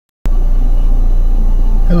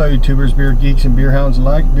Hello YouTubers, beer geeks and beer hounds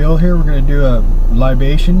alike. Bill here. We're going to do a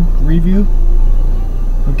libation review.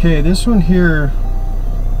 Okay, this one here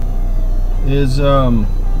is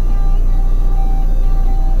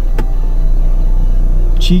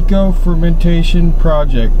Chico Fermentation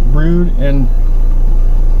Project, brewed and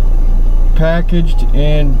packaged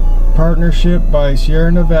in partnership by Sierra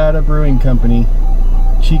Nevada Brewing Company,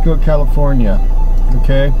 Chico, California.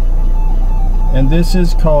 Okay, and this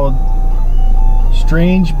is called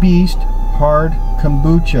Strainge Beast Hard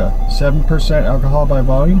Kombucha, 7% alcohol by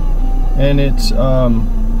volume, and it's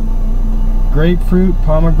grapefruit,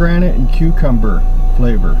 pomegranate, and cucumber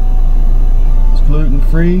flavor. It's gluten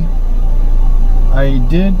free. I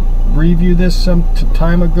did review this some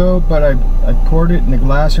time ago, but I poured it in a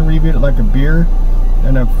glass and reviewed it like a beer,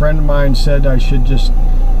 and a friend of mine said I should just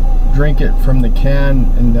drink it from the can,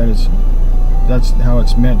 and that's how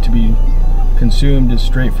it's meant to be consumed, is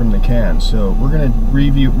straight from the can. So we're gonna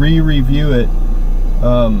re-review it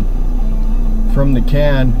from the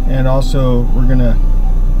can, and also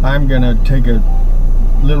I'm gonna take a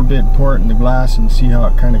little bit, pour it in the glass, and see how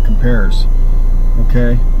it kind of compares.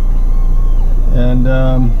 Okay, and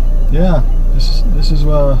yeah, this is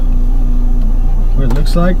what it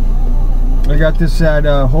looks like. I got this at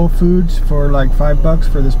Whole Foods for like $5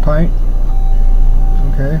 for this pint.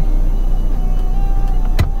 Okay.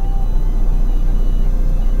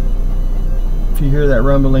 If you hear that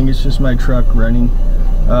rumbling, it's just my truck running.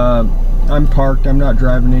 I'm parked, I'm not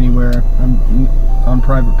driving anywhere. I'm on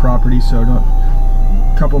private property, so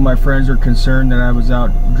a couple of my friends are concerned that I was out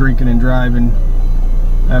drinking and driving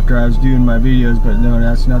after I was doing my videos, but no,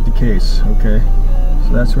 that's not the case. Okay,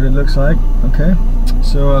 so that's what it looks like. Okay,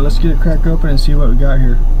 so let's get it cracked open and see what we got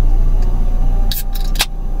here.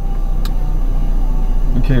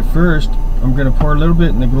 Okay, first I'm gonna pour a little bit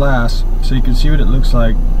in the glass so you can see what it looks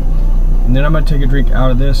like. And then I'm going to take a drink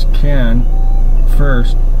out of this can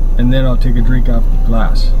first, and then I'll take a drink out of the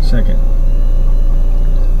glass second.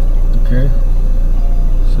 Okay,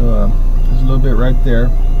 so there's a little bit right there.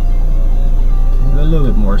 Okay, a little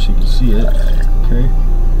bit more so you can see it. Okay.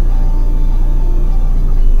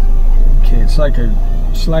 Okay, it's like a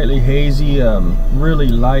slightly hazy, really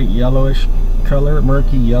light yellowish color,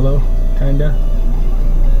 murky yellow, kinda.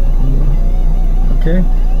 Okay,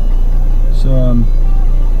 so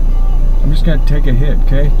I'm just going to take a hit,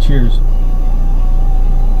 okay? Cheers.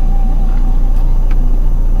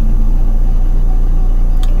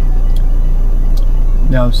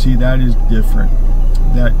 Now, see, that is different.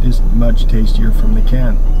 That is much tastier from the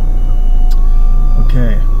can.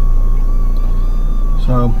 Okay.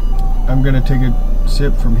 So, I'm going to take a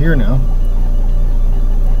sip from here now.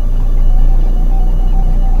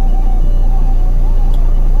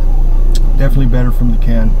 Definitely better from the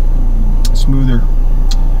can. Smoother.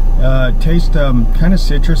 It tastes kind of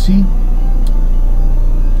citrusy.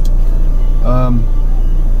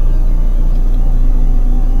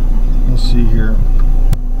 Let's see here.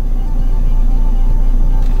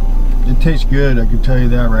 It tastes good, I can tell you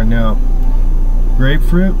that right now.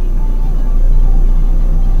 Grapefruit.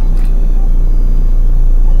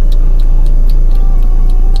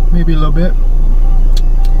 Maybe a little bit.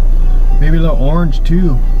 Maybe a little orange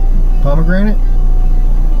too. Pomegranate.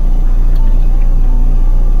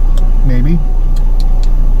 Maybe.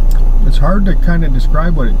 It's hard to kind of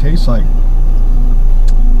describe what it tastes like.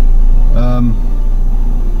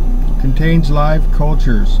 Contains live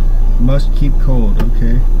cultures. Must keep cold.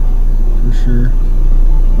 Okay, for sure.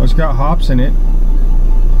 Oh, it's got hops in it.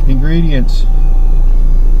 Ingredients.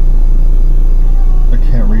 I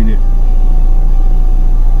can't read it.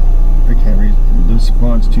 I can't read it. This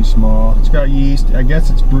font's too small. It's got yeast. I guess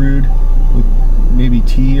it's brewed with maybe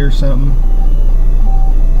tea or something.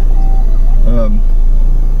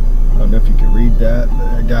 I don't know if you can read that, but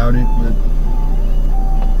I doubt it. But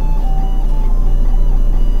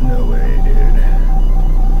no way, dude.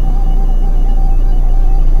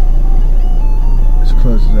 As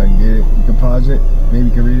close as I can get it. You can pause it. Maybe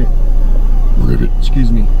you can read it. Read it.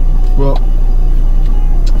 Excuse me. Well,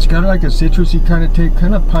 it's got like a citrusy kind of taste,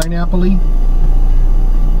 kind of pineapple-y.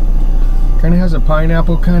 Kind of has a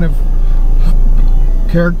pineapple kind of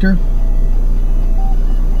character.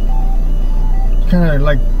 Kind of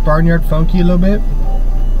like barnyard funky a little bit.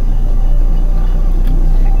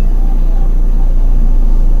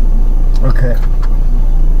 Okay.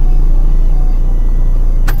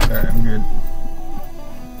 Alright, I'm good.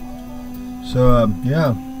 So,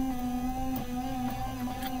 yeah.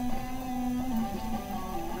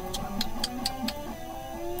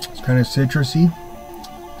 It's kind of citrusy.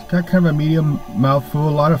 It's got kind of a medium mouthful,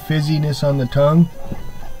 a lot of fizziness on the tongue.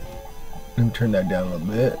 Let me turn that down a little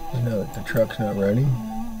bit. I know that the truck's not running.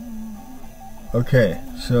 Okay,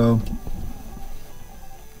 so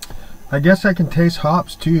I guess I can taste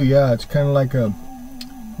hops too. Yeah, it's kind of like a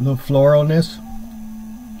little floralness.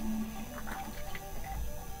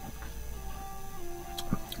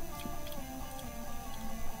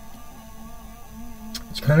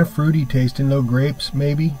 It's kind of fruity tasting, little grapes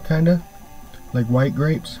maybe, kind of like white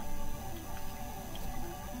grapes.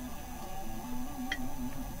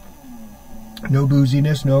 No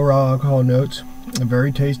booziness, no raw alcohol notes. A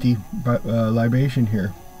very tasty libation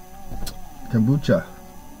here. Kombucha.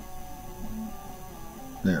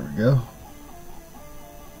 There we go.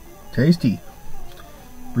 Tasty.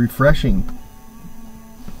 Refreshing.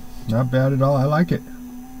 Not bad at all. I like it.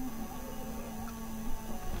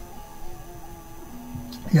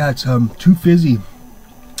 Yeah, it's too fizzy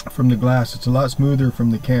from the glass. It's a lot smoother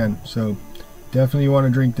from the can. So definitely want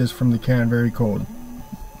to drink this from the can very cold.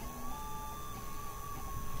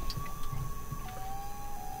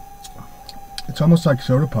 It's almost like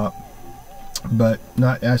soda pop, but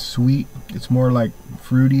not as sweet. It's more like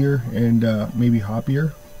fruitier and maybe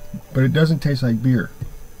hoppier, but it doesn't taste like beer.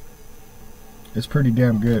 It's pretty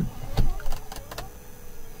damn good.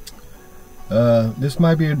 This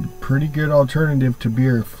might be a pretty good alternative to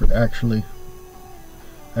beer, actually.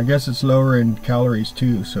 I guess it's lower in calories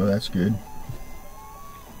too, so that's good.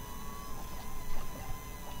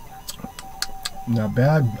 Not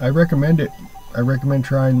bad. I recommend it. I recommend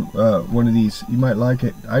trying one of these. You might like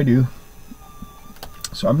it. I do.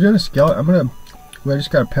 So I'm gonna scale it. Well, I just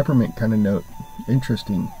got a peppermint kind of note.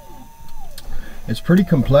 Interesting. It's pretty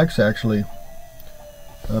complex, actually.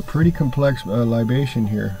 A pretty complex libation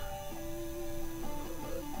here.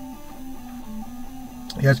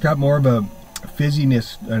 Yeah, it's got more of a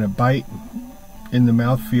fizziness and a bite in the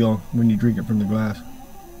mouthfeel when you drink it from the glass.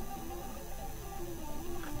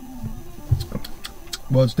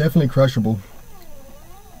 Well, it's definitely crushable.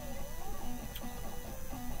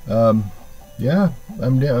 Yeah,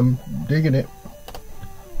 I'm digging it.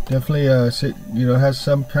 Definitely, has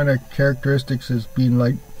some kind of characteristics as being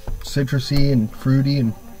like citrusy and fruity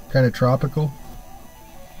and kind of tropical.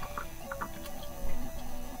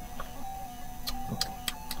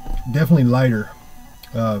 Definitely lighter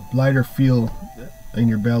feel in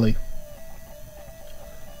your belly.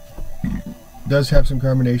 Does have some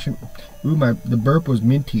carbonation. Ooh, the burp was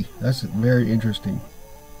minty. That's very interesting.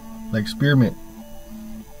 Like spearmint.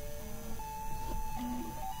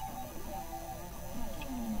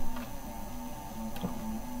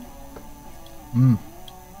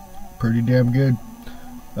 Pretty damn good.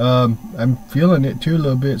 I'm feeling it too a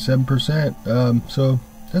little bit, 7%. So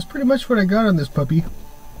that's pretty much what I got on this puppy.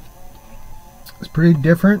 It's pretty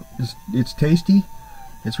different. It's tasty.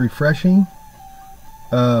 It's refreshing.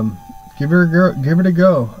 Give it a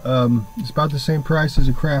go. It's about the same price as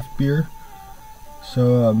a craft beer.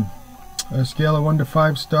 So on a scale of 1 to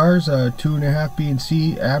 5 stars, 2.5 being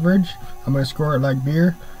C average, I'm gonna score it like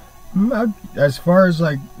beer. As far as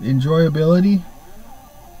like enjoyability,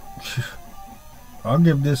 I'll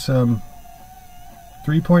give this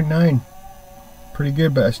 3.9. Pretty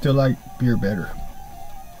good, but I still like beer better.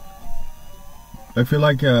 I feel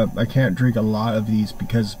like I can't drink a lot of these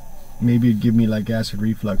because maybe it'd give me like acid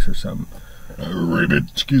reflux or something.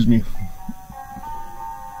 Ribbit, excuse me.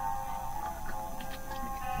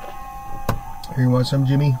 Here, you want some,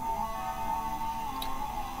 Jimmy?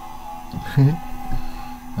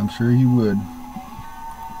 I'm sure he would.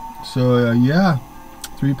 So yeah,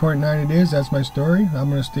 3.9 it is. That's my story. I'm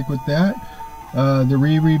gonna stick with that. The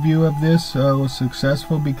re-review of this was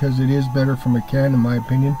successful because it is better from a can, in my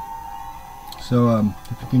opinion. So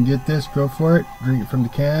if you can get this, go for it. Drink it from the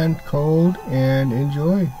can, cold, and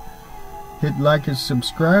enjoy. Hit like and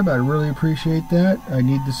subscribe. I really appreciate that. I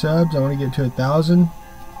need the subs. I want to get to 1,000.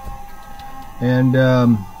 And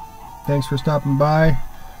thanks for stopping by.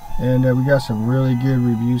 And we got some really good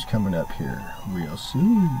reviews coming up here real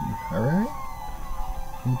soon. Alright?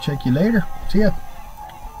 We'll check you later. See ya.